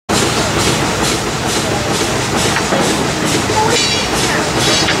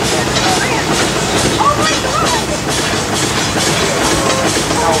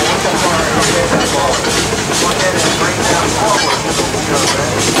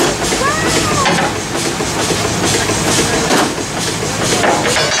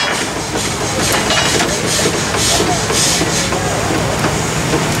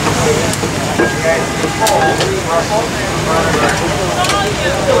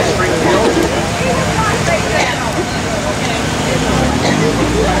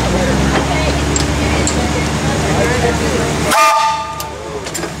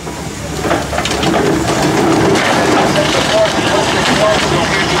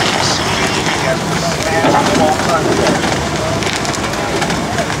chance to smash 12 tons there.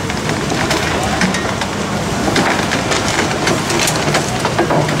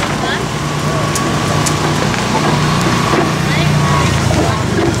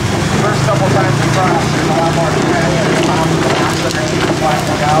 First couple times across, there's a lot more trash. There's a lot more blocks underneath the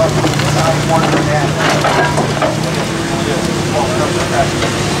plastic out. It's not more than that.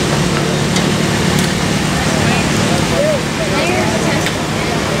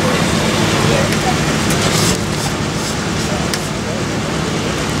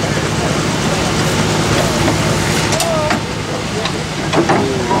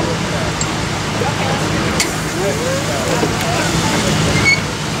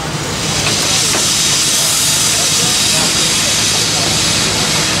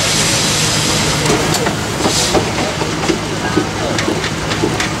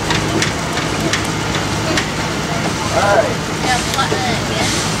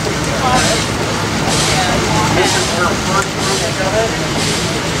 This is her first moving of it.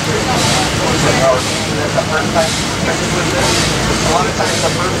 That's the first time she's with this. A lot of times the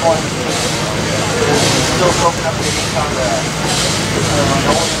first one is still soaking up the ink on the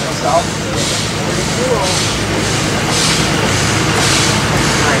nose itself.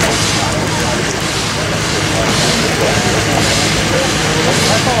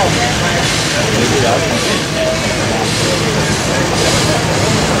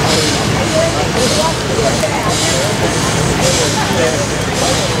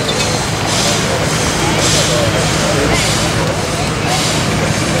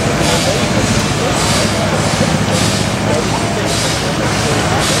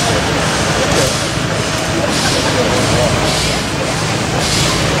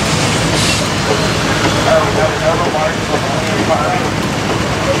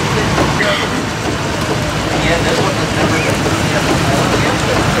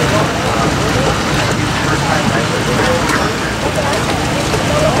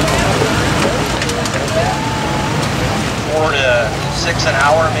 $6 an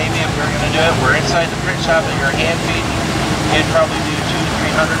hour maybe if we were going to do it. We're inside the print shop at your hand feed. You'd probably do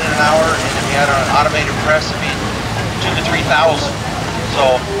 200 to 300 an hour, and if you had an automated press, it'd be 2,000 to 3,000.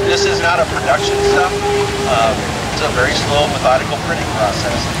 So this is not a production stuff. It's a very slow, methodical printing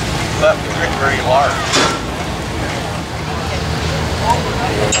process, but we print very large.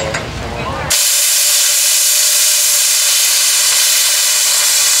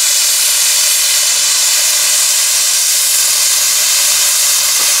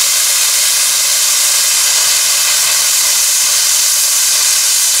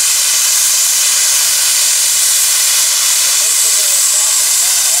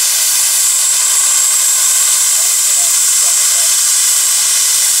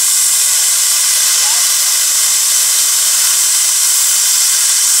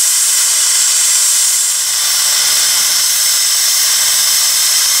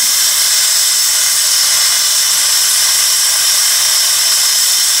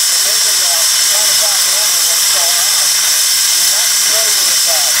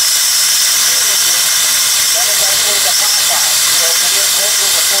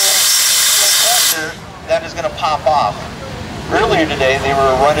 That is going to pop off. Earlier today they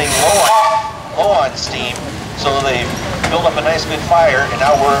were running low on steam, so they built up a nice good fire, and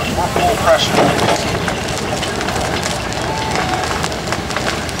now we're full pressure.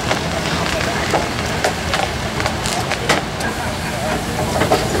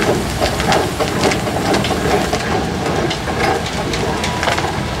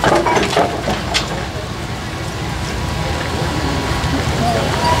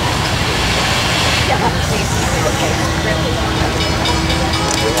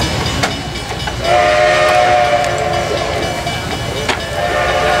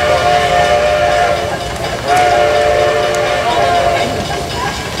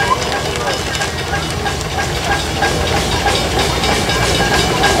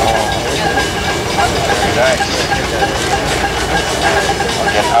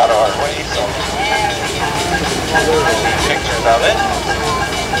 Pictures of it.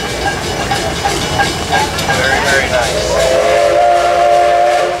 Very, very nice.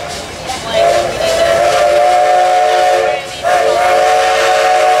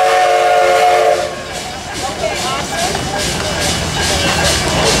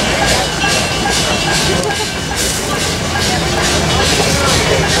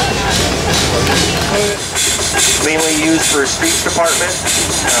 Mainly used for streets department,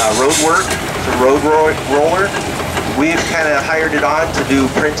 road work, the road roller. We've kind of hired it on to do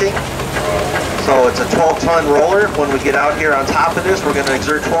printing. So it's a 12-ton roller. When we get out here on top of this, we're going to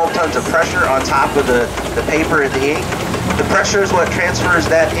exert 12 tons of pressure on top of the paper and the ink. The pressure is what transfers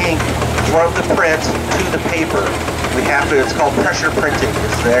that ink from the print to the paper. We have to, it's called pressure printing.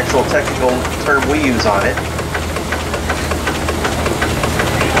 It's the actual technical term we use on it.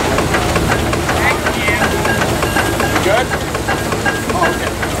 Good? Oh, okay.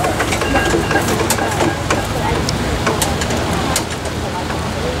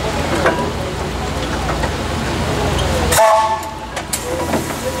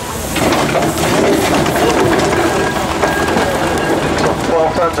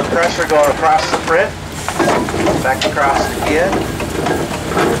 12 tons of pressure going across the print, back across again,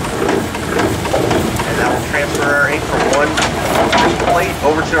 and that will transfer our ink from one plate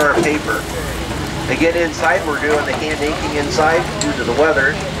over to our paper. Again, inside we're doing the hand inking inside due to the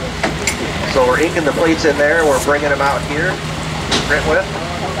weather, so we're inking the plates in there and we're bringing them out here to print with.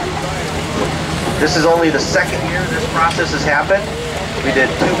 This is only the second year this process has happened. We did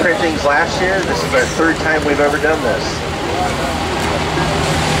 2 printings last year. This is our 3rd time we've ever done this.